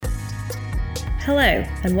Hello,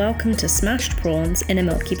 and welcome to Smashed Prawns in a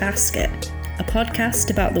Milky Basket, a podcast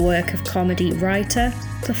about the work of comedy writer,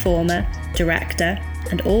 performer, director,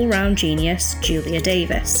 and all-round genius Julia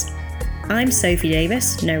Davis. I'm Sophie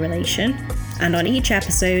Davis, no relation, and on each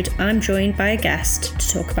episode I'm joined by a guest to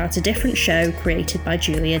talk about a different show created by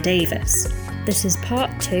Julia Davis. This is part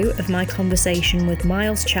 2 of my conversation with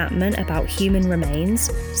Miles Chapman about Human Remains,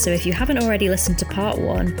 so if you haven't already listened to part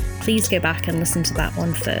 1, please go back and listen to that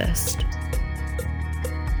one first.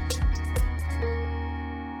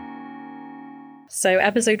 So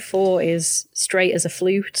episode 4 is Straight as a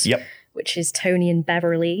Flute, which is Tony and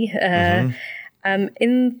Beverly. In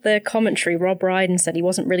the commentary, Rob Brydon said he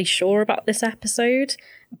wasn't really sure about this episode,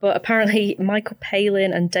 but apparently Michael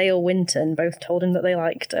Palin and Dale Winton both told him that they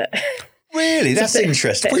liked it. Really? That's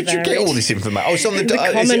interesting. Where did you get all this information? Oh, it's on the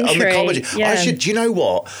commentary. Yeah. Do you know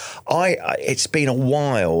what? It's been a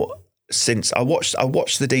while since I watched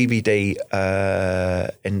the DVD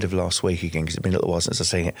end of last week again, because it's been a little while since I've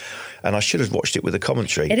seen it, and I should have watched it with a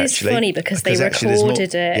commentary. It is funny because they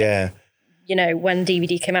recorded it. Yeah. You know, when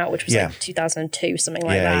DVD came out, which was like 2002, something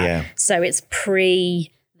like that. Yeah. So it's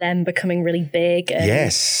pre them becoming really big.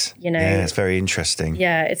 And, you know, it's very interesting.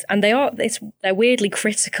 Yeah, they're weirdly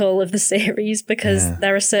critical of the series because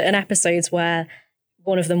there are certain episodes where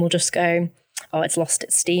one of them will just go, "Oh, it's lost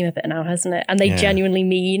its steam a bit now, hasn't it?" And they genuinely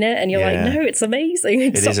mean it, and you're like, "No, it's amazing."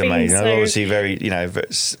 It is amazing. They're obviously very,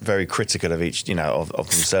 very critical of each, of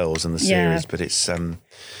themselves and the series. But it's,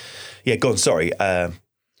 go on. Sorry,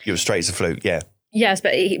 you were Straight as a Flute. Yeah. Yes,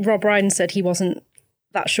 but Rob Brydon said he wasn't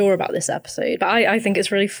that sure about this episode, but I think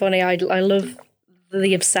it's really funny. I love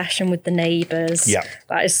the obsession with the neighbours. Yeah.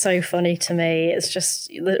 That is so funny to me. It's just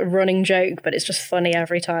a running joke, but it's just funny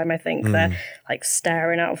every time. I think they're like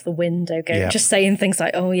staring out of the window, just saying things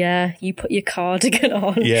like, "Oh yeah, you put your cardigan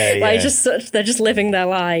on." They're just living their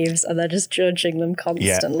lives and they're just judging them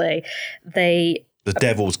constantly. The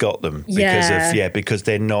devil's got them because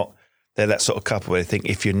they're that sort of couple where they think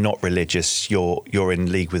if you're not religious, you're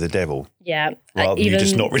in league with the devil. Yeah. Rather than you're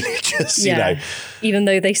just not religious, Even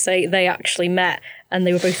though they say they actually met and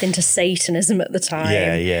they were both into Satanism at the time.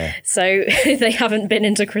 Yeah. So they haven't been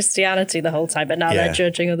into Christianity the whole time, but now they're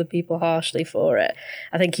judging other people harshly for it.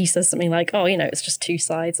 I think he says something like, "Oh, it's just two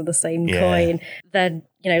sides of the same coin." They're,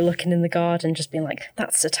 looking in the garden, just being like,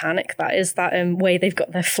 "That's satanic. That is that way they've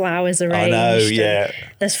got their flowers arranged." I know, yeah.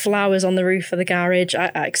 There's flowers on the roof of the garage. I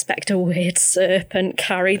expect a weird serpent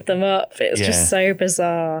carried them up. It's just so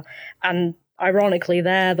bizarre. And ironically,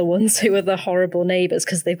 they're the ones who are the horrible neighbours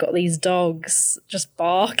because they've got these dogs just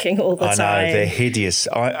barking all the time. I know, they're hideous.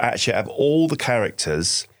 I actually have all the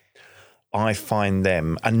characters, I find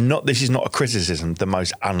them, and this is not a criticism, the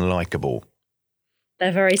most unlikable.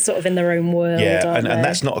 They're very sort of in their own world, aren't they? And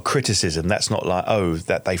that's not a criticism. That's not like,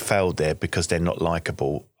 that they failed there because they're not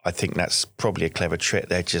likable. I think that's probably a clever trick.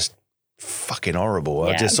 They're just fucking horrible.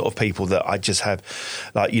 Yeah. Just sort of people that I just have,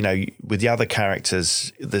 like, with the other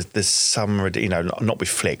characters, there's some, not with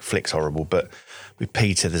Flick's horrible, but with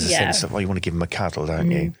Peter, there's a sense of, you want to give him a cuddle, don't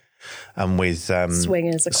you? And with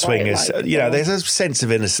Swingers, there's a sense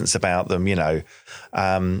of innocence about them,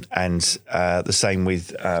 and the same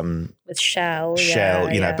with Shell,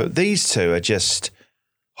 but these two are just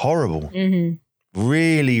horrible.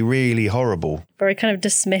 Really, really horrible. Very kind of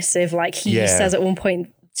dismissive. Like he says at one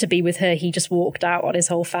point, to be with her, he just walked out on his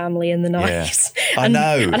whole family in the night. I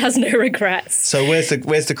know, and has no regrets. So where's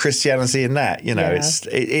the Christianity in that?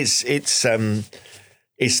 It's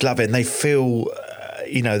loving. They feel,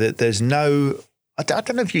 that there's no. I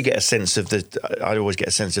don't know if you get a sense of I always get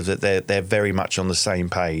a sense of that they're very much on the same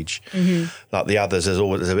page. Like the others, there's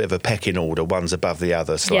always a bit of a pecking order. One's above the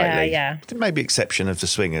other slightly. Yeah. Maybe exception of the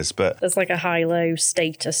Swingers, but there's like a high-low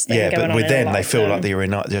status thing going on. Yeah, but with them, they feel like they're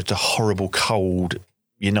a horrible, cold,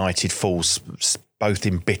 united force, both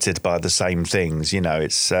embittered by the same things.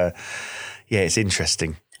 It's it's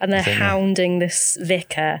interesting. And they're hounding this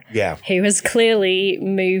vicar who has clearly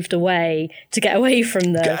moved away to get away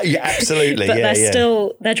from them. Yeah, absolutely. But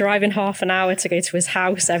they're driving half an hour to go to his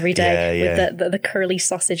house every day with the curly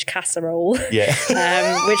sausage casserole. Yeah.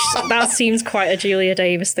 Which that seems quite a Julia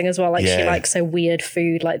Davis thing as well. Like she likes her weird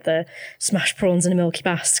food, like the smashed prawns in a milky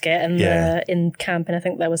basket. And in camping, I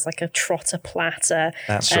think there was like a trotter platter.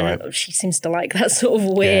 That's right. She seems to like that sort of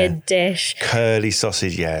weird dish. Curly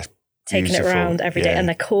sausage, taking it around every day, and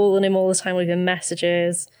they're calling him all the time, leaving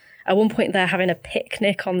messages. At one point, they're having a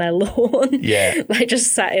picnic on their lawn, like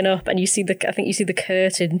just setting up, and you see the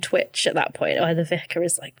curtain twitch at that point, where the vicar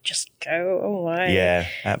is like, "Just go away." Yeah,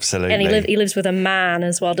 absolutely. And he lives with a man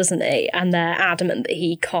as well, doesn't he? And they're adamant that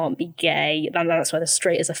he can't be gay, and that's where the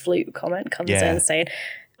Straight as a Flute comment comes in, saying,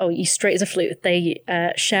 oh, he's straight as a flute. They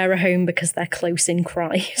share a home because they're close in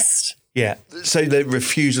Christ. Yeah. So the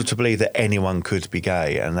refusal to believe that anyone could be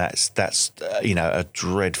gay, and that's a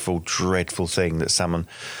dreadful, dreadful thing that someone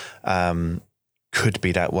could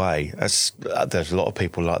be that way. There's a lot of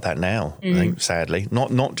people like that now. I think, sadly,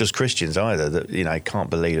 not just Christians either. That can't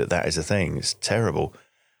believe that is a thing. It's terrible.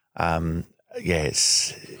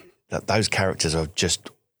 It's that those characters are just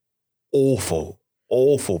awful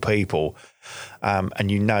people. And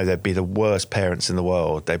they'd be the worst parents in the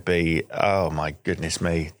world. They'd be, oh my goodness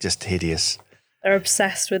me, just hideous. They're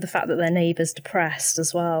obsessed with the fact that their neighbour's depressed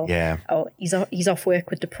as well. Yeah. Oh, he's off work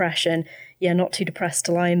with depression. Yeah, not too depressed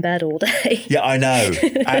to lie in bed all day. Yeah, I know.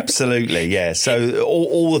 Absolutely, yeah. So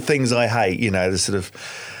all the things I hate,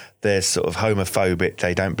 they're sort of homophobic.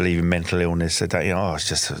 They don't believe in mental illness. They don't, it's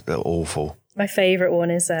just awful. My favourite one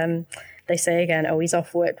is they say again, oh, he's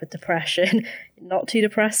off work with depression. Not too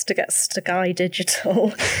depressed to get Sky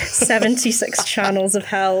Digital. 76 channels of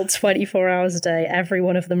hell, 24 hours a day, every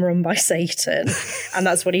one of them run by Satan. And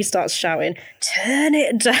that's when he starts shouting, turn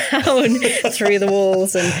it down through the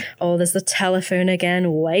walls. And, oh, there's the telephone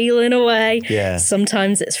again, wailing away. Yeah.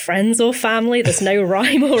 Sometimes it's friends or family. There's no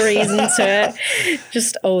rhyme or reason to it.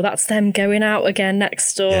 Just, oh, that's them going out again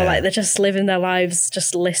next door. Yeah. Like they're just living their lives,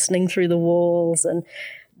 just listening through the walls. And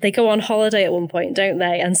they go on holiday at one point, don't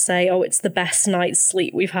they, and say, oh, it's the best night's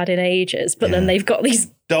sleep we've had in ages. But then they've got these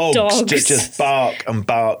dogs. Just bark and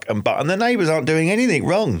bark and bark. And the neighbours aren't doing anything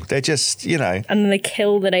wrong. They're just, And then they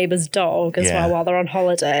kill the neighbour's dog as well while they're on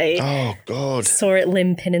holiday. Oh, God. Saw it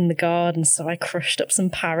limping in the garden, so I crushed up some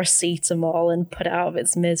paracetamol and put it out of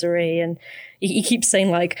its misery. And he keeps saying,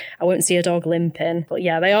 like, I won't see a dog limping. But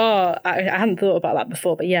yeah, they are. I hadn't thought about that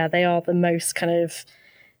before, but yeah, they are the most kind of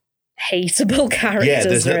hateable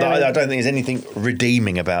characters. Yeah, I don't think there's anything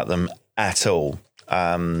redeeming about them at all.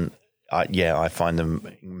 I find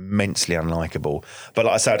them immensely unlikable. But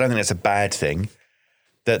like I say, I don't think that's a bad thing.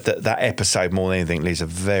 That episode, more than anything, leaves a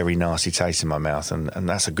very nasty taste in my mouth, and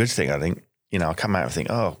that's a good thing, I think. I come out and think,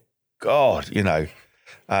 oh, God,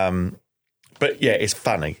 But yeah, it's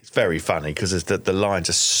funny. It's very funny because the lines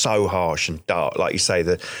are so harsh and dark. Like you say,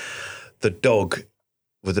 the dog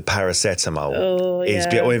with the paracetamol is.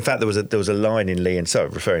 Well, in fact, there was a line in Lee and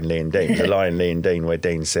referring Lee and Dean. There's a line in Lee and Dean where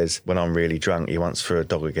Dean says, "When I'm really drunk, he once threw a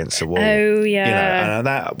dog against the wall." Oh yeah, and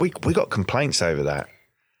that we got complaints over that.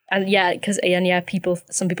 And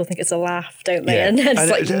some people think it's a laugh, don't they? Yeah. And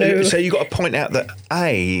it's like, no. So you got to point out that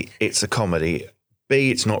A, it's a comedy,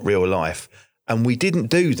 B, it's not real life. And we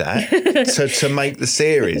didn't do that to make the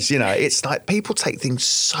series. It's like people take things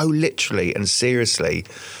so literally and seriously.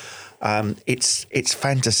 It's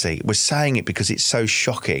fantasy. We're saying it because it's so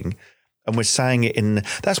shocking, and we're saying it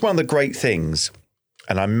that's one of the great things.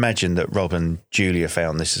 And I imagine that Rob and Julia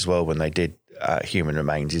found this as well when they did Human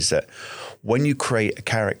Remains, is that when you create a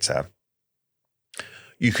character,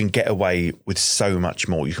 you can get away with so much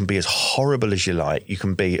more. You can be as horrible as you like. You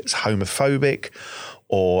can be as homophobic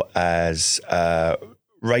or as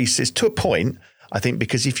racist to a point, I think,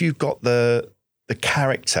 because if you've got the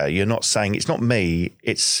character, you're not saying it's not me,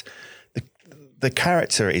 it's the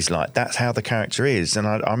character is like, that's how the character is. And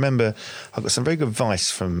I remember I got some very good advice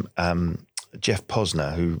from Jeff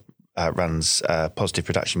Posner, who runs Positive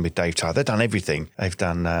Production with Dave Tyler. They've done everything. They've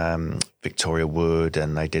done Victoria Wood,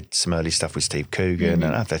 and they did some early stuff with Steve Coogan,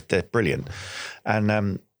 and they're brilliant. And I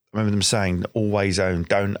remember them saying,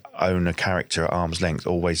 don't own a character at arm's length.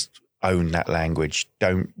 Always own that language.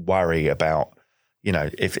 Don't worry about,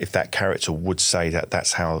 if that character would say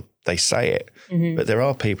that's how they say it. Mm-hmm. But there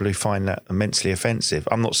are people who find that immensely offensive.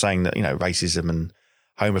 I'm not saying that, racism and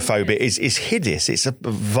homophobia is hideous. It's a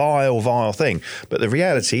vile, vile thing. But the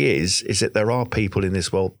reality is that there are people in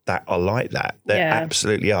this world that are like that. There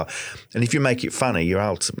absolutely are. And if you make it funny, you're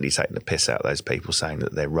ultimately taking the piss out of those people saying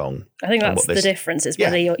that they're wrong. I think that's the difference, is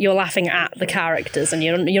whether you're laughing at the characters and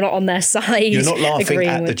you're not on their side. You're not laughing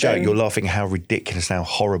at the joke. You're laughing at how ridiculous and how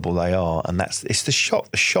horrible they are. And it's the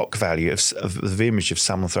shock value of the image of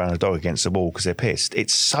someone throwing a dog against the wall because they're pissed.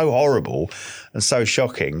 It's so horrible and so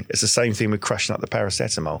shocking. It's the same thing with crushing up the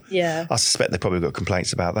paracetamol. Yeah. I suspect they've probably got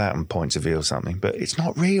complaints about that and points of view or something, but it's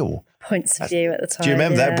not real. Points of view at the time. Do you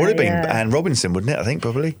remember that? Would have been Anne Robinson, wouldn't it? I think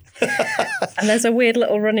probably. And there's a weird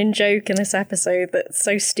little running joke in this episode that's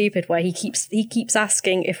so stupid, where he keeps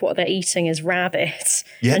asking if what they're eating is rabbit.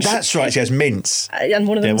 Yeah, and that's right. She has mince. And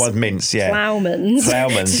one of them was mince. Yeah, Ploughman's.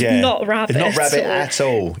 Ploughman's. Yeah, not rabbit. It's not rabbit at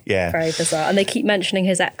all. Yeah, very bizarre. And they keep mentioning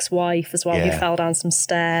his ex-wife as well, who fell down some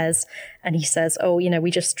stairs. And he says, "Oh,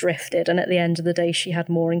 we just drifted, and at the end of the day, she had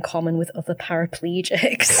more in common with other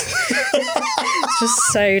paraplegics." It's just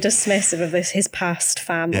so dismissive of his past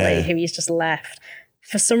family, who he's just left.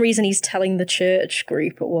 for some reason he's telling the church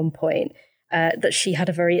group at one point that she had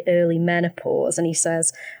a very early menopause, and he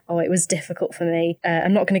says, "Oh, it was difficult for me."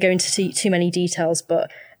 I'm not going to go into too many details,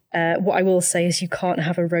 but what I will say is you can't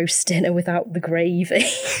have a roast dinner without the gravy.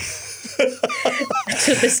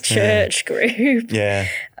 To this church group. Yeah.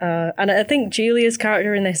 And I think Julia's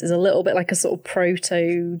character in this is a little bit like a sort of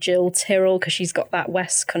proto Jill Tyrrell, because she's got that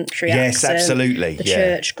West Country accent. Yes, absolutely. The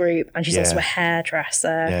church group, and she's also a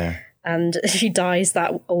hairdresser. Yeah. And she dyes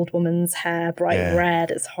that old woman's hair bright red.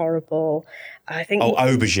 It's horrible. I think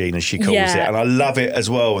aubergine, as she calls it. And I love it as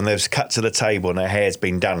well when they've cut to the table and her hair's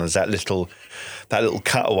been done. There's that little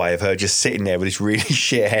cutaway of her just sitting there with this really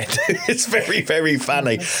shit head. It's very, very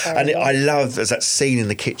funny. And I love there's that scene in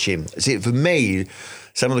the kitchen. See, for me,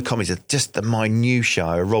 some of the comments are just the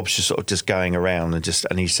minutiae. Rob's just sort of just going around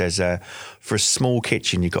and he says, for a small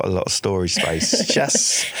kitchen, you've got a lot of storage space.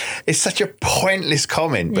 It's such a pointless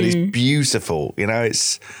comment, but it's beautiful. You know,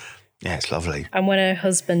 it's lovely. And when her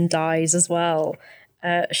husband dies as well,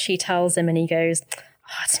 she tells him and he goes,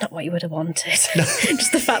 "Oh, it's not what you would have wanted."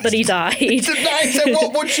 Just the fact that he died. So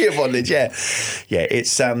what would she have wanted? Yeah. Yeah,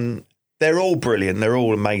 it's they're all brilliant. They're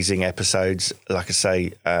all amazing episodes. Like I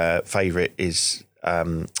say, favourite is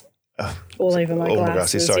All Over My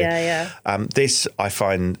Glasses. Sorry. Yeah. This I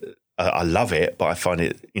find I love it, but I find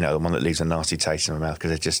it, the one that leaves a nasty taste in my mouth because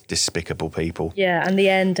they're just despicable people. Yeah, and the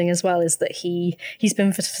ending as well is that he's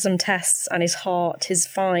been for some tests and his heart is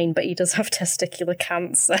fine, but he does have testicular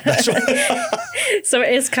cancer. That's right. So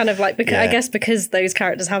it is kind of like, I guess because those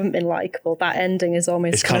characters haven't been likeable, that ending is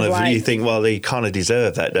almost it's kind of like, you think, well, they kind of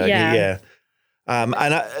deserve that, don't you? Yeah. And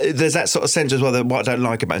there's that sort of sense as well that what I don't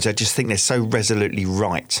like about it is I just think they're so resolutely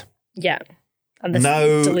right. Yeah. And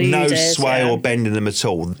no sway or bend in them at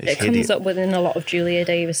all. It comes up within a lot of Julia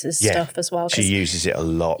Davis's stuff as well. She uses it a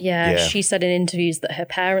lot. Yeah, she said in interviews that her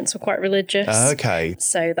parents were quite religious. Okay.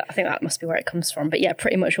 So I think that must be where it comes from. But yeah,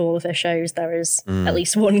 pretty much all of her shows, there is at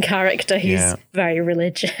least one character who's very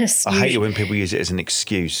religious. I hate it when people use it as an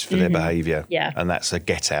excuse for their behaviour. Yeah. And that's a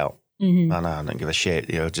get out. Mm-hmm. I don't give a shit.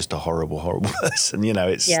 Just a horrible, horrible person.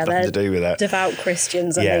 It's nothing to do with that. Devout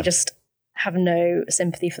Christians and they just have no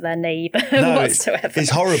sympathy for their neighbour whatsoever. It's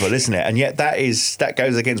horrible, isn't it? And yet that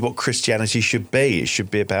goes against what Christianity should be. It should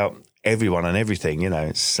be about everyone and everything.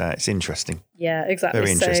 It's interesting. Yeah, exactly.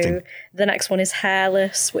 Very interesting. So the next one is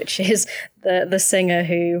Hairless, which is the singer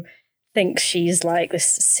who thinks she's like this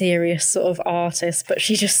serious sort of artist, but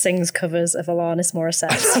she just sings covers of Alanis Morissette.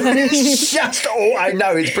 I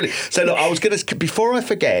know, it's brilliant. So look, I was going to, before I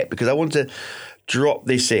forget, because I want to drop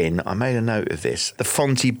this in, I made a note of this. The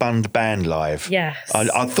Fonty Bund Band Live. Yes.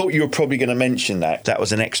 I thought you were probably going to mention that. That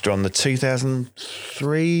was an extra on the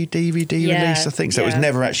 2003 DVD release, I think. So it was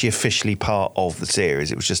never actually officially part of the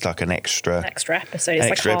series. It was just like an extra episode. It's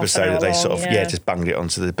extra like episode that they sort of, long, just bunged it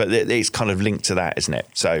onto the, but it's kind of linked to that, isn't it?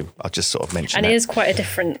 So I'll just sort of mention and that. It is quite a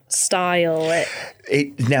different style.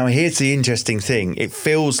 Now, here's the interesting thing. It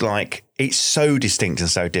feels like it's so distinct and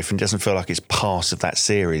so different. It doesn't feel like it's part of that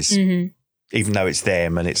series. Mm-hmm. Even though it's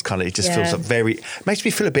them, and it's kind of, it just feels like it makes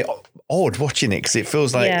me feel a bit odd watching it because it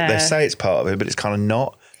feels like they say it's part of it, but it's kind of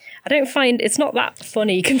not. I don't find it's not that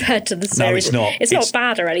funny compared to the series. No, it's not. It's not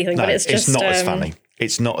bad or anything, but it's just not as funny.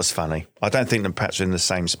 It's not as funny. I don't think them perhaps in the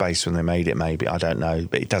same space when they made it. Maybe I don't know,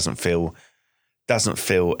 but it doesn't feel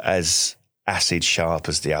as acid sharp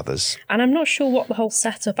as the others. And I'm not sure what the whole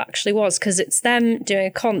setup actually was because it's them doing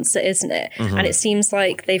a concert, isn't it? Mm-hmm. And it seems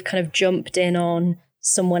like they've kind of jumped in on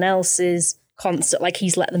someone else's concert, like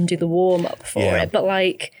he's let them do the warm-up for it, but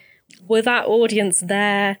like were that audience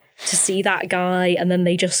there to see that guy and then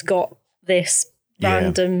they just got this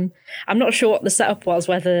random I'm not sure what the setup was,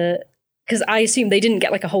 whether because I assume they didn't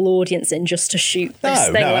get like a whole audience in just to shoot this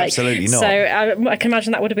thing. No, absolutely not. So I can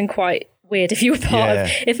imagine that would have been quite weird if you were part of,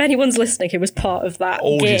 if anyone's listening who was part of that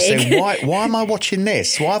audience gig. Saying, why am I watching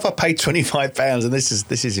this? Why have I paid £25 and this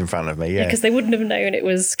is in front of me? Yeah, because they wouldn't have known it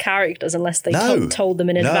was characters unless they told them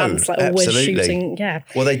in advance. Like, we're shooting. Yeah.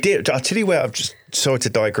 Well, they did. I'll tell you where. I'm just sorry to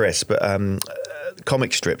digress, but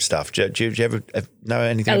comic strip stuff. Do you ever know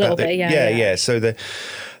anything about that? Yeah. So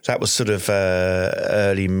that was sort of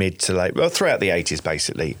early, mid to late, throughout the 80s,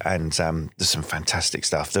 basically. And there's some fantastic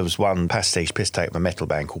stuff. There was one pastiche piss take of a metal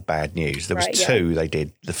band called Bad News. There was two they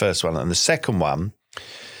did. The first one and the second one,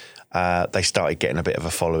 they started getting a bit of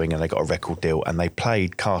a following and they got a record deal and they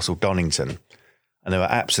played Castle Donington and they were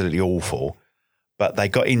absolutely awful. But they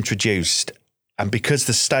got introduced and because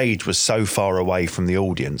the stage was so far away from the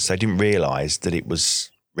audience, they didn't realise that it was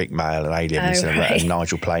Rick Mayall and Aliens and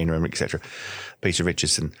Nigel Planer and etc. Peter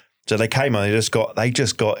Richardson. So they came on, they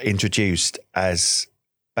just got introduced as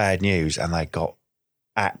Bad News and they got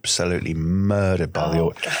absolutely murdered by the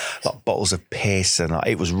audience. Like bottles of piss, and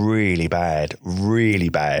it was really bad.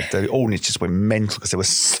 The audience just went mental because they were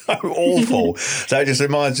so awful. So it just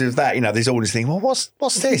reminds me of that. These audience think, well, what's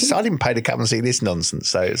this? I didn't pay to come and see this nonsense.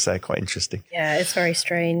 So it's quite interesting. Yeah, it's very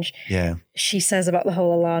strange. Yeah. She says about the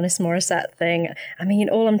whole Alanis Morissette thing, I mean,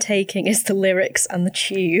 all I'm taking is the lyrics and the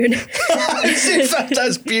tune.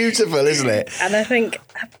 That's beautiful, isn't it? And I think,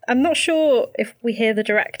 I'm not sure if we hear the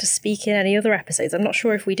director speak in any other episodes. I'm not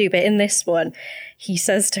sure if we do, but in this one, he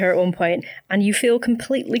says to her at one point, and you feel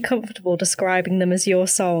completely comfortable describing them as your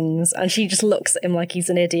songs. And she just looks at him like he's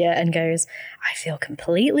an idiot and goes, I feel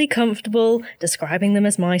completely comfortable describing them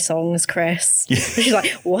as my songs, Chris. Yeah. She's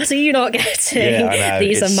like, what are you not getting? Yeah,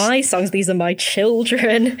 These are my songs. These are my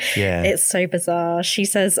children. Yeah. It's so bizarre. She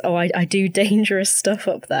says, I do dangerous stuff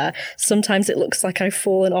up there. Sometimes it looks like I've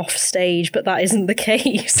fallen off stage, but that isn't the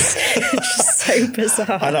case. It's just so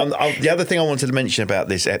bizarre. And the other thing I wanted to mention about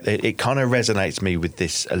this, it kind of resonates me with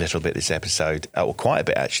this a little bit, this episode, or quite a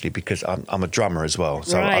bit actually, because I'm a drummer as well.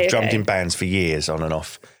 So I've drummed in bands for years on and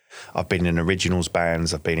off. I've been in originals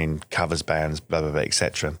bands, I've been in covers bands, blah, blah, blah,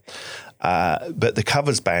 etc. But the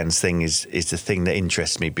covers bands thing is the thing that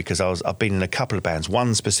interests me, because I've been in a couple of bands,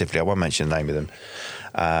 one specifically, I won't mention the name of them,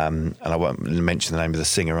 and I won't mention the name of the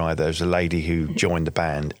singer either. There was a lady who joined the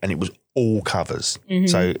band and it was all covers. Mm-hmm.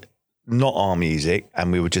 So not our music,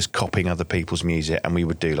 and we were just copying other people's music, and we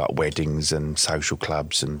would do like weddings and social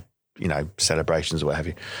clubs and, celebrations or what have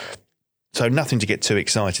you. So nothing to get too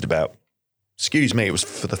excited about. Excuse me, it was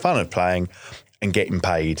for the fun of playing and getting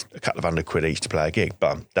paid a couple of £100 each to play a gig,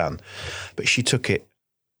 but done. But she took it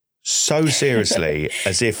so seriously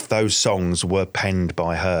as if those songs were penned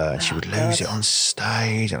by her, and she would lose it on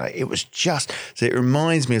stage. And it was just, so it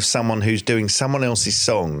reminds me of someone who's doing someone else's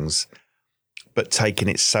songs, but taking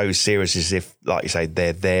it so serious as if, like you say,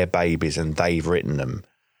 they're their babies and they've written them.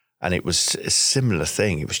 And it was a similar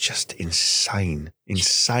thing. It was just insane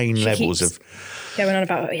levels of going on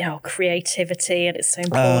about, creativity, and it's so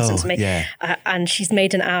important to me. Yeah. And she's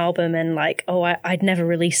made an album, and I'd never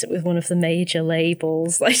release it with one of the major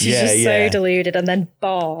labels. Like, she's so deluded. And then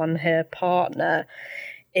Barn, her partner,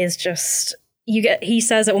 is just, he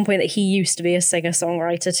says at one point that he used to be a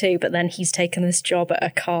singer-songwriter too, but then he's taken this job at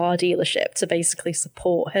a car dealership to basically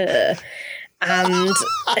support her. And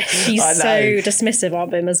she's so dismissive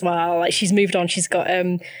of him as well. Like, she's moved on. She's got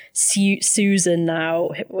Susan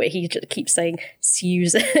now. He keeps saying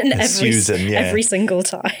Susan every single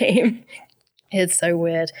time. It's so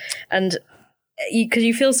weird. And because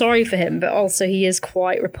you feel sorry for him, but also he is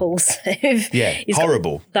quite repulsive. Yeah, He's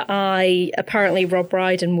horrible. The eye, apparently Rob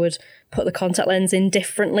Brydon would put the contact lens in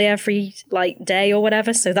differently every day or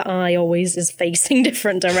whatever, so the eye always is facing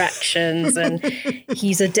different directions. And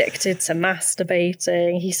he's addicted to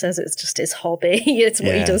masturbating. He says it's just his hobby. It's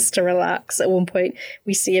what he does to relax. At one point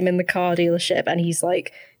we see him in the car dealership and he's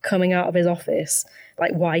like coming out of his office,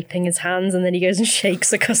 like wiping his hands, and then he goes and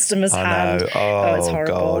shakes a customer's hand. Oh, it's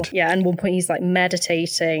horrible. God. Yeah, and at one point he's like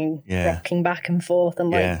meditating, rocking back and forth and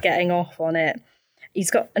like getting off on it. He's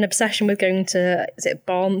got an obsession with going to, is it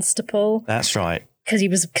Barnstaple? That's right. Because he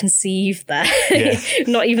was conceived there. Yeah.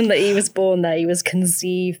 Not even that he was born there, he was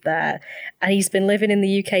conceived there. And he's been living in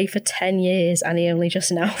the UK for 10 years and he only just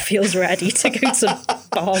now feels ready to go to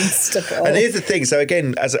Barnstaple. And here's the thing. So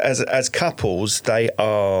again, as couples, they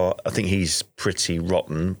are, I think he's pretty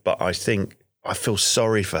rotten, but I feel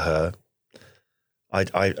sorry for her.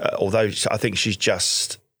 Although I think she's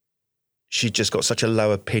just got such a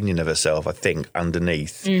low opinion of herself, I think,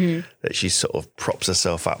 underneath, that she sort of props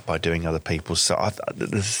herself up by doing other people's. So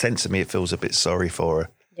there's a sense of me, it feels a bit sorry for her.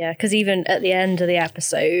 Yeah, because even at the end of the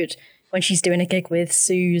episode, when she's doing a gig with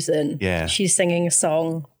Susan, she's singing a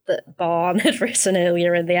song that Barn had written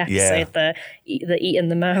earlier in the episode, the Eating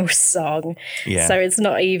the Mouse song. Yeah. So it's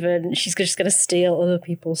not even, she's just going to steal other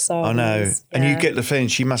people's songs. I know. Yeah. And you get the feeling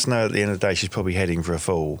she must know at the end of the day she's probably heading for a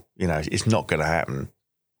fall. It's not going to happen.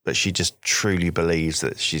 But she just truly believes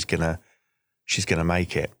that she's gonna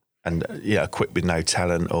make it, and equipped with no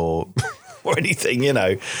talent or anything,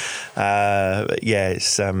 But yeah,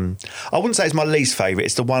 it's I wouldn't say it's my least favourite.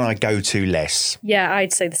 It's the one I go to less. Yeah,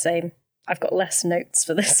 I'd say the same. I've got less notes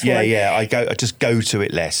for this one. Yeah, I just go to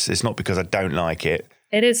it less. It's not because I don't like it.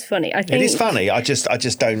 It is funny. I think it is funny. I just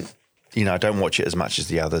don't. I don't watch it as much as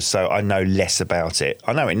the others, so I know less about it.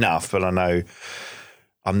 I know enough, but I know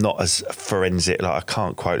I'm not as forensic. Like, I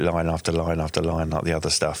can't quote line after line after line like the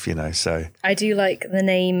other stuff, so. I do like the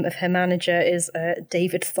name of her manager is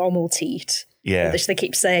David Thommelteat. Yeah. Which they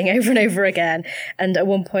keep saying over and over again. And at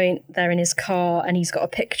one point they're in his car and he's got a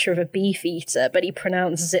picture of a beef eater, but he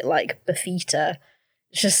pronounces it like beefeater.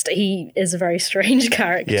 Just, he is a very strange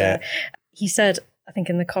character. Yeah. He said, I think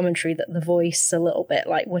in the commentary, that the voice is a little bit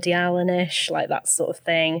like Woody Allen-ish, like that sort of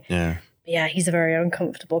thing. Yeah. But yeah, he's a very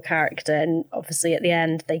uncomfortable character. And obviously at the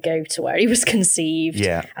end, they go to where he was conceived.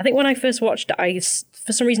 Yeah. I think when I first watched it,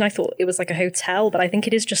 for some reason I thought it was like a hotel, but I think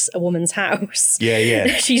it is just a woman's house. Yeah,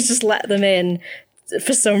 yeah. She's just let them in.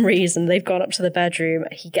 For some reason, they've gone up to the bedroom.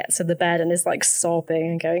 He gets in the bed and is like sobbing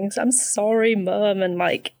and going, "I'm sorry, Mum," and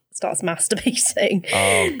like starts masturbating.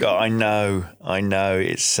 Oh God, I know.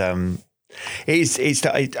 There's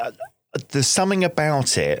something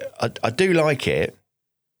about it. I do like it.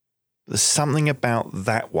 There's something about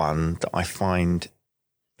that one that I find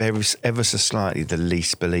ever so slightly the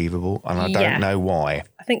least believable, and I don't know why.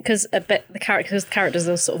 I think because a bit the characters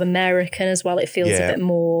are sort of American as well. It feels a bit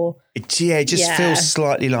more. It just feels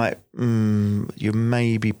slightly like you're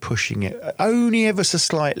maybe pushing it only ever so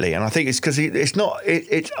slightly, and I think it's because it's not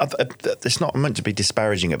meant to be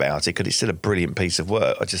disparaging about it because it's still a brilliant piece of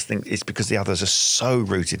work. I just think it's because the others are so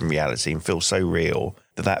rooted in reality and feel so real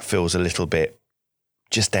that feels a little bit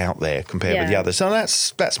just out there compared with the others. So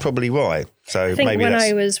that's probably why. So I think maybe when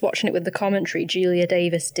I was watching it with the commentary, Julia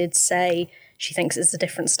Davis did say she thinks it's a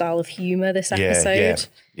different style of humour this episode.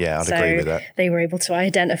 Yeah, I'd agree with that. They were able to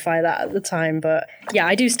identify that at the time. But yeah,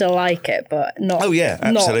 I do still like it, but not. Oh yeah,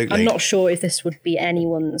 absolutely. I'm not sure if this would be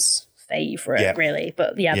anyone's favourite, really.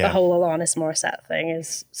 But the whole Alanis Morissette thing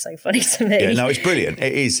is so funny to me. Yeah, no, it's brilliant.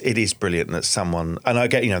 It is brilliant that someone, and I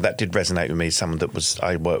get, that did resonate with me, someone that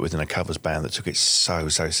I worked with in a covers band that took it so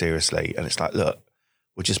seriously. And it's like, look,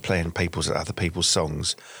 we're just playing other people's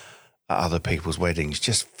songs at other people's weddings.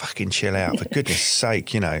 Just fucking chill out, for goodness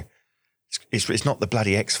sake, It's not the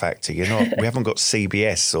bloody X Factor. We haven't got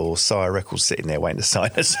CBS or Sire Records sitting there waiting to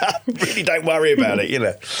sign us up. Really don't worry about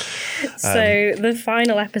it, So the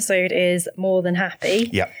final episode is More Than Happy.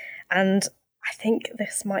 Yeah. And I think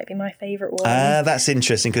this might be my favourite one. That's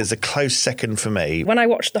interesting because it's a close second for me. When I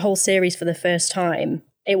watched the whole series for the first time,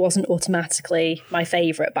 it wasn't automatically my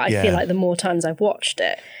favourite, but I feel like the more times I've watched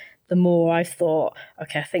it, the more I've thought,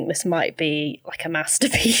 okay, I think this might be like a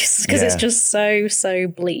masterpiece because it's just so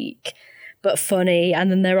bleak but funny, and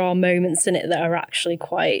then there are moments in it that are actually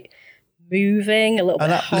quite moving, a little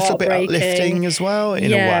bit uplifting as well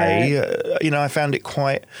in a way. I found it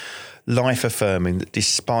quite life affirming that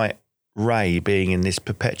despite Ray being in this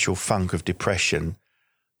perpetual funk of depression,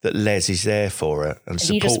 that Les is there for her and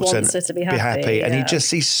supports her to be happy. And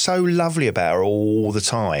he's so lovely about her all the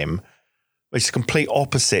time. It's a complete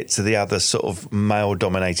opposite to the other sort of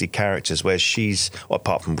male-dominated characters where she's,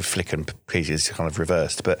 apart from with Flick and Peter, it's kind of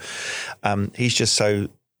reversed, but he's just so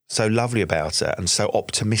lovely about her and so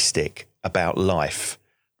optimistic about life,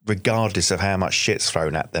 regardless of how much shit's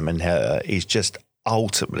thrown at them and her. He's just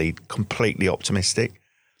ultimately completely optimistic.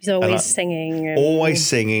 He's always singing. Always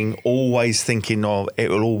singing, always thinking, it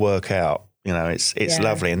will all work out. It's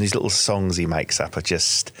lovely. And these little songs he makes up are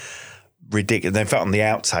just ridiculous. In fact, on the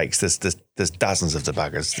outtakes, there's dozens of the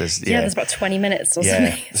buggers. There's about 20 minutes or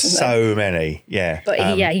something. So many. Yeah. But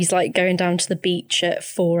he's like going down to the beach at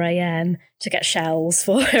 4 a.m. to get shells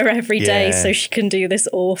for her every day so she can do this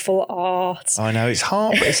awful art. I know, it's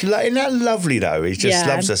hard, but isn't that lovely though? He just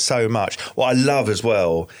loves her so much. What I love as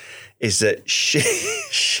well is that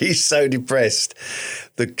she's so depressed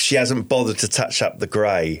that she hasn't bothered to touch up the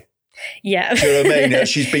grey. Yeah. Do you know what I mean?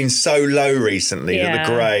 She's been so low recently that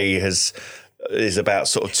the grey is about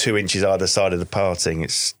sort of 2 inches either side of the parting.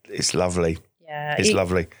 It's lovely. Yeah. It's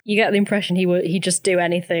lovely. You get the impression he'd just do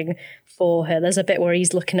anything for her. There's a bit where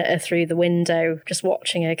he's looking at her through the window, just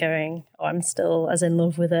watching her going, I'm still as in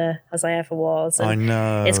love with her as I ever was. And I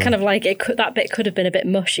know. It's kind of like that bit could have been a bit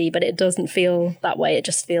mushy, but it doesn't feel that way. It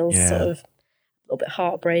just feels sort of a little bit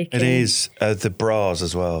heartbreaking. It is. The bras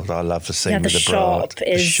as well. I love the scene with the shop bra.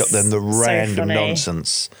 Then the random so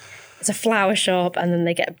nonsense. It's a flower shop, and then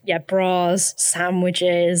they get bras,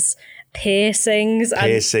 sandwiches, piercings.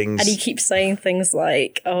 And he keeps saying things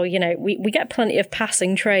like, we get plenty of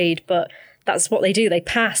passing trade, but that's what they do. They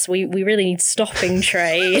pass. We really need stopping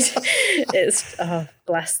trade. It's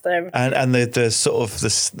bless them. And the sort of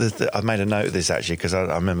the I made a note of this actually because I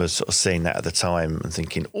remember sort of seeing that at the time and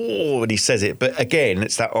thinking, when he says it. But again,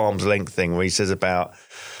 it's that arm's length thing where he says about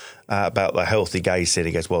the healthy gay scene.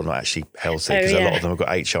 He goes, well, not actually healthy because a lot of them have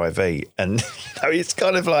got HIV, and it's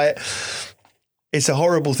kind of like it's a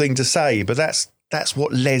horrible thing to say, but that's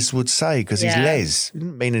what Les would say because he's Les. He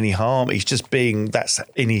didn't mean any harm. He's just being, that's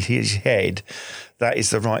in his head. that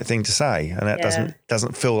is the right thing to say, and that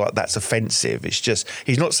doesn't feel like that's offensive. It's just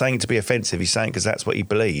he's not saying it to be offensive. He's saying because that's what he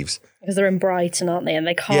believes. Because they're in Brighton, aren't they? And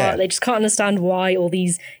they can't. They just can't understand why all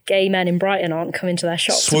these gay men in Brighton aren't coming to their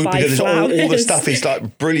shops to buy flowers. All the stuff is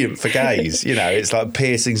like brilliant for gays. You know, it's like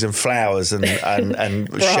piercings and flowers and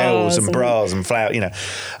shells and bras and flowers. You know,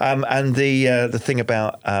 and the thing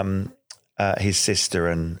about his sister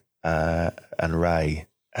and Ray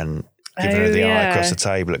and giving her the eye across the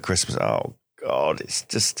table at Christmas. Oh God, it's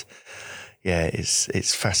just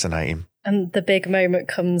it's fascinating. And the big moment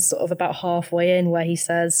comes sort of about halfway in where he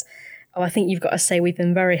says, "Oh, I think you've got to say we've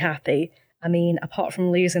been very happy. I mean, apart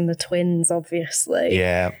from losing the twins, obviously."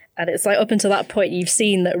 Yeah. And it's like up until that point, you've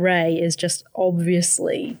seen that Ray is just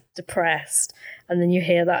obviously depressed. And then you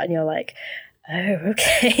hear that and you're like, oh,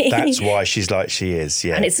 okay. That's why she's like she is,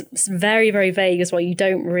 yeah. And it's very, very vague as well. You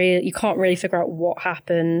can't really figure out what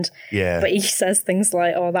happened. Yeah. But he says things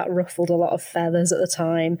like, oh, that ruffled a lot of feathers at the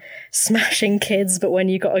time. Smashing kids, but when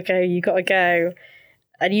you gotta go, you gotta go.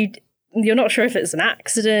 And you're not sure if it's an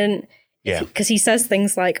accident. Yeah. Because he says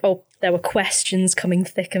things like, oh, there were questions coming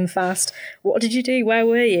thick and fast. What did you do? Where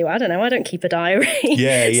were you? I don't know. I don't keep a diary.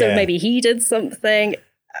 Yeah, So maybe he did something.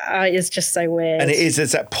 It's just so weird. And it is,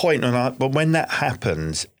 there's that point, but when that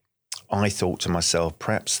happened, I thought to myself,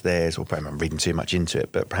 perhaps I'm reading too much into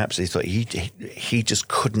it, but perhaps he thought he just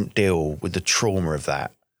couldn't deal with the trauma of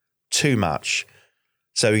that too much.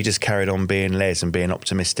 So he just carried on being Les and being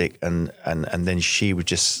optimistic, and then she would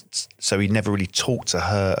so he never really talked to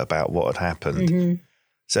her about what had happened. Mm-hmm.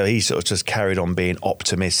 So he sort of just carried on being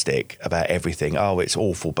optimistic about everything. Oh, it's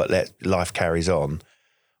awful, but life carries on.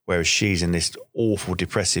 Whereas she's in this awful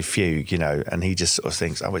depressive fugue, you know, and he just sort of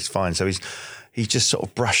thinks, oh, it's fine. So he just sort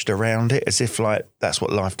of brushed around it as if like that's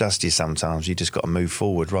what life does to you sometimes. You just got to move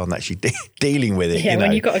forward rather than actually dealing with it. Yeah, you know?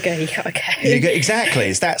 When you got to go, you got to go. Exactly.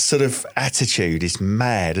 It's that sort of attitude. It's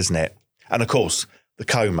mad, isn't it? And of course, the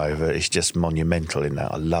comb over is just monumental in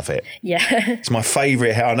that. I love it. Yeah. It's my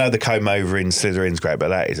favourite. I know the comb over in Slytherin's great, but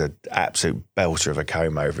that is an absolute belter of a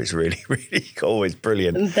comb over. It's really, really cool. It's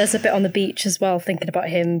brilliant. There's a bit on the beach as well, thinking about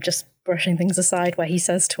him just brushing things aside, where he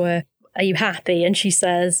says to her, are you happy? And she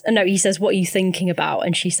says, no, he says, what are you thinking about?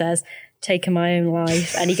 And she says, taking my own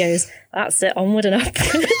life. And he goes, that's it, onward and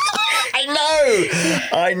upward.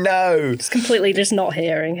 I know. Just completely just not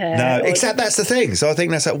hearing her. No, except that's the thing. So I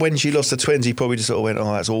think that's like when she lost the twins, he probably just sort of went,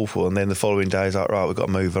 oh, that's awful. And then the following day, he's like, right, we've got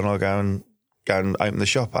to move on. I'll go and open the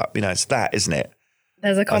shop up. You know, it's that, isn't it?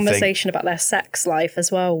 There's a conversation about their sex life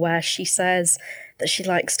as well, where she says that she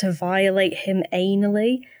likes to violate him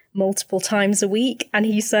anally multiple times a week. And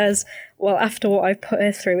he says, well, after what I've put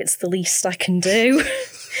her through, it's the least I can do.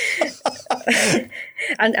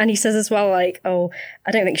 and he says as well, like, oh,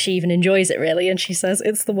 I don't think she even enjoys it really. And she says,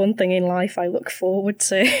 it's the one thing in life I look forward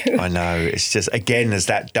to. I know. It's just, again, there's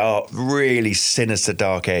that dark, really sinister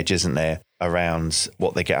dark edge, isn't there, around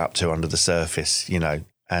what they get up to under the surface, you know.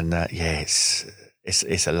 And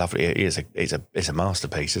it's a lovely, it's a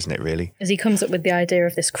masterpiece, isn't it, really? Because he comes up with the idea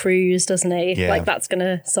of this cruise, doesn't he? Yeah. Like that's going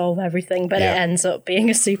to solve everything, but it ends up being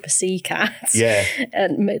a super sea cat. Yeah.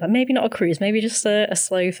 And maybe not a cruise, maybe just a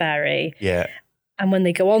slow ferry. Yeah. And when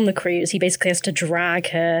they go on the cruise, he basically has to drag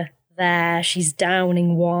her there. She's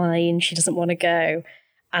downing wine. She doesn't want to go.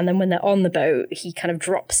 And then when they're on the boat, he kind of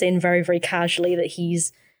drops in very, very casually that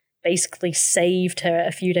he's basically saved her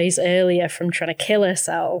a few days earlier from trying to kill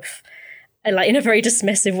herself. And like in a very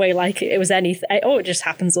dismissive way, like it was anything. Oh, it just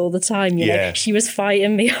happens all the time. You know, she was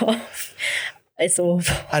fighting me off. It's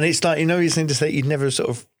awful. And it's like, you know, he's to say you'd never sort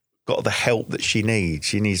of got the help that she needs.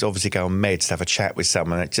 She needs to obviously go on meds to have a chat with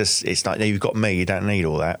someone. It's like, no, you've got me. You don't need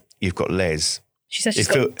all that. You've got Les. She says she's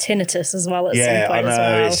got tinnitus as well at some point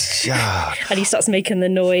as well. And he starts making the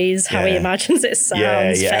noise, how he imagines it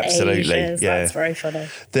sounds for absolutely. Ages. Yeah. That's very funny.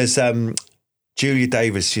 There's Julia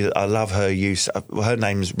Davis, I love her use. Her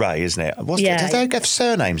name's Ray, isn't it? Do they have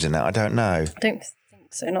surnames in that? I don't know. I don't think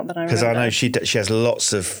so, not that I remember. Because I know she has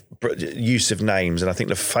lots of use of names, and I think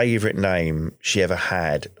the favourite name she ever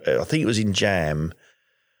had, I think it was in Jam,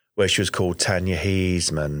 where she was called Tanya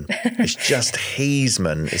Heisman. It's just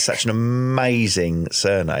Heisman. It's such an amazing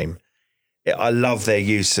surname. I love their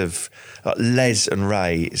use of Les and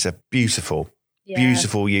Ray. It's a beautiful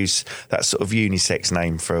use. That sort of unisex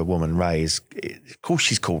name for a woman. Ray is, of course,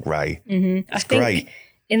 she's called Ray. Mm-hmm. It's great.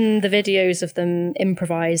 In the videos of them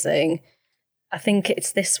improvising, I think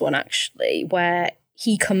it's this one actually where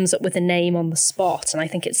he comes up with a name on the spot, and I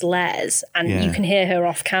think it's Les, and you can hear her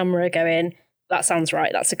off camera going, that sounds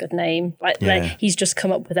right. That's a good name. Like he's just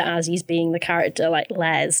come up with it as he's being the character, like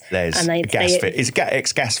Les. Les, and he's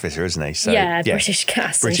ex-gas fitter, isn't he? So, British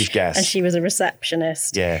Gas. Gas. And she was a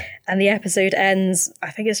receptionist. Yeah. And the episode ends, I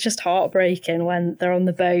think it's just heartbreaking when they're on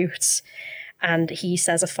the boat and he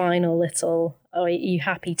says a final little, "Oh, are you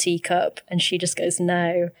happy, teacup?" And she just goes,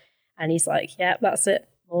 "No." And he's like, "Yeah, that's it.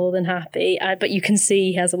 More than happy." But you can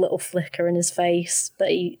see he has a little flicker in his face that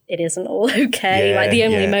it isn't all okay. Like the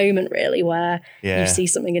only moment really where you see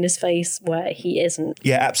something in his face where he isn't.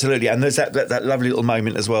 Yeah, absolutely. And there's that lovely little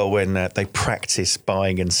moment as well when they practice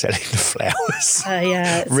buying and selling the flowers.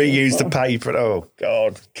 Reuse the paper. Oh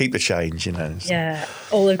God, keep the change, you know. So. Yeah.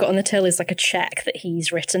 All they've got on the till is like a cheque that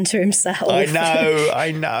he's written to himself.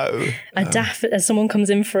 I know. Someone comes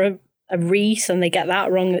in for a wreath and they get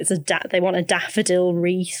that wrong. It's they want a daffodil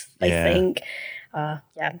wreath, they think. I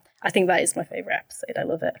think that is my favourite episode. I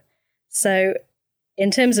love it. So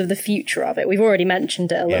in terms of the future of it, we've already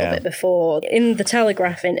mentioned it a little bit before. In the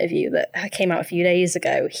Telegraph interview that came out a few days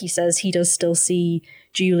ago, he says he does still see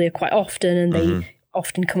Julia quite often and they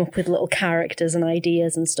often come up with little characters and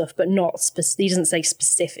ideas and stuff, but not he doesn't say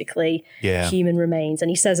specifically human remains. And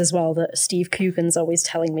he says as well that Steve Coogan's always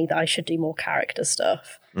telling me that I should do more character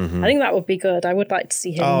stuff. I think that would be good. I would like to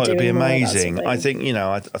see him doing more. Oh, it'd be amazing. I think,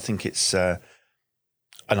 I think it's, and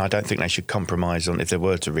I don't think they should compromise on, if they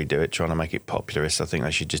were to redo it, trying to make it popularist. I think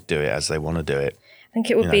they should just do it as they want to do it. I think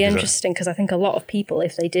it would be interesting because I think a lot of people,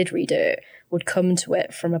 if they did redo it, would come to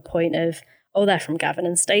it from a point of, oh, they're from Gavin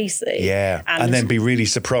and Stacey. Yeah, and then be really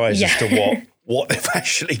surprised as to what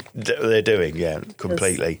they're doing. Yeah,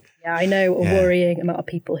 completely. Yeah, I know a worrying amount of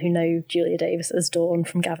people who know Julia Davis as Dawn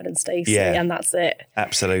from Gavin and Stacey, and that's it.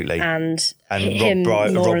 Absolutely. And Rob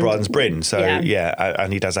Brydon's Bryn. So,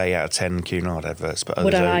 and he does 8 out of 10 Cunard adverts. But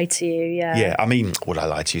Would I Lie to You? Yeah. I mean, Would I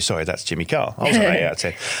Lie to You? Sorry, that's Jimmy Carr. I was an 8 out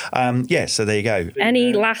of 10. So there you go.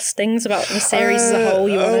 Any last things about the series as a whole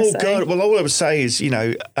you want to say? Oh, God. Well, all I would say is, you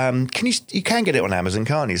can get it on Amazon,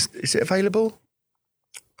 can't you? Is it available?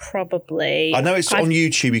 Probably. I know it's on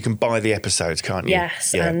YouTube. You can buy the episodes, can't you?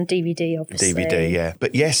 Yes, and DVD, obviously. DVD, yeah.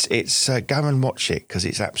 But yes, it's go and watch it because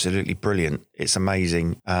it's absolutely brilliant. It's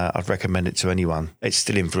amazing. I'd recommend it to anyone. It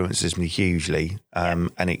still influences me hugely, and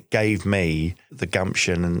it gave me the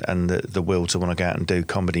gumption and the will to want to go out and do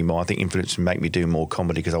comedy more. I think influence would make me do more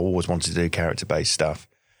comedy because I always wanted to do character-based stuff.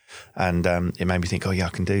 And it made me think, I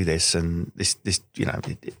can do this, and this, it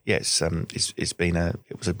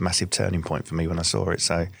was a massive turning point for me when I saw it.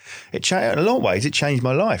 So it changed in a lot of ways. It changed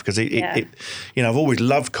my life because I've always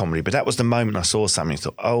loved comedy, but that was the moment I saw something. I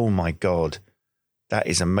thought, oh my God, that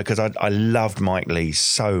is because I loved Mike Leigh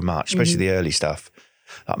so much, especially the early stuff.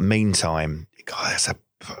 Like Meantime, God, that's a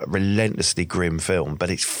relentlessly grim film, but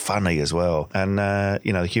it's funny as well. And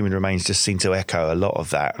The Human Remains just seemed to echo a lot of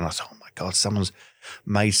that. And I thought, oh my God, someone's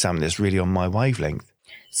made something that's really on my wavelength.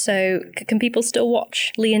 So can people still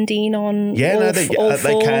watch Lee and Dean on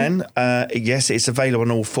they can. Yes, it's available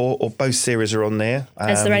on all 4, or both series are on there.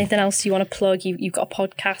 Is there anything else you want to plug? You've got a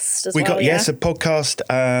podcast as well? Yes, a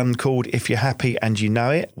podcast called If You're Happy and You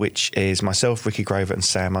Know It, which is myself, Ricky Grover and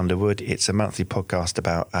Sam Underwood. It's a monthly podcast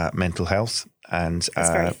about mental health. And it's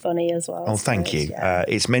very funny as well. Oh, thank you. Yeah.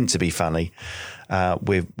 It's meant to be funny.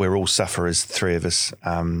 We're all sufferers, 3 of us,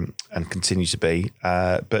 and continue to be.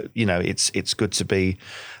 But it's good to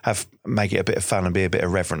make it a bit of fun and be a bit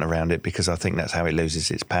irreverent around it because I think that's how it loses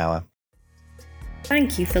its power.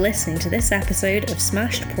 Thank you for listening to this episode of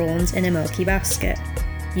Smashed Prawns in a Milky Basket.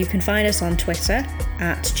 You can find us on Twitter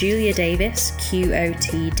at Julia Davis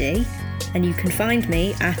QOTD, and you can find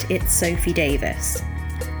me at It's Sophie Davis.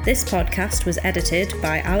 This podcast was edited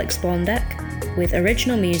by Alex Blondek, with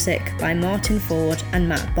original music by Martin Ford and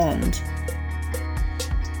Matt Bond.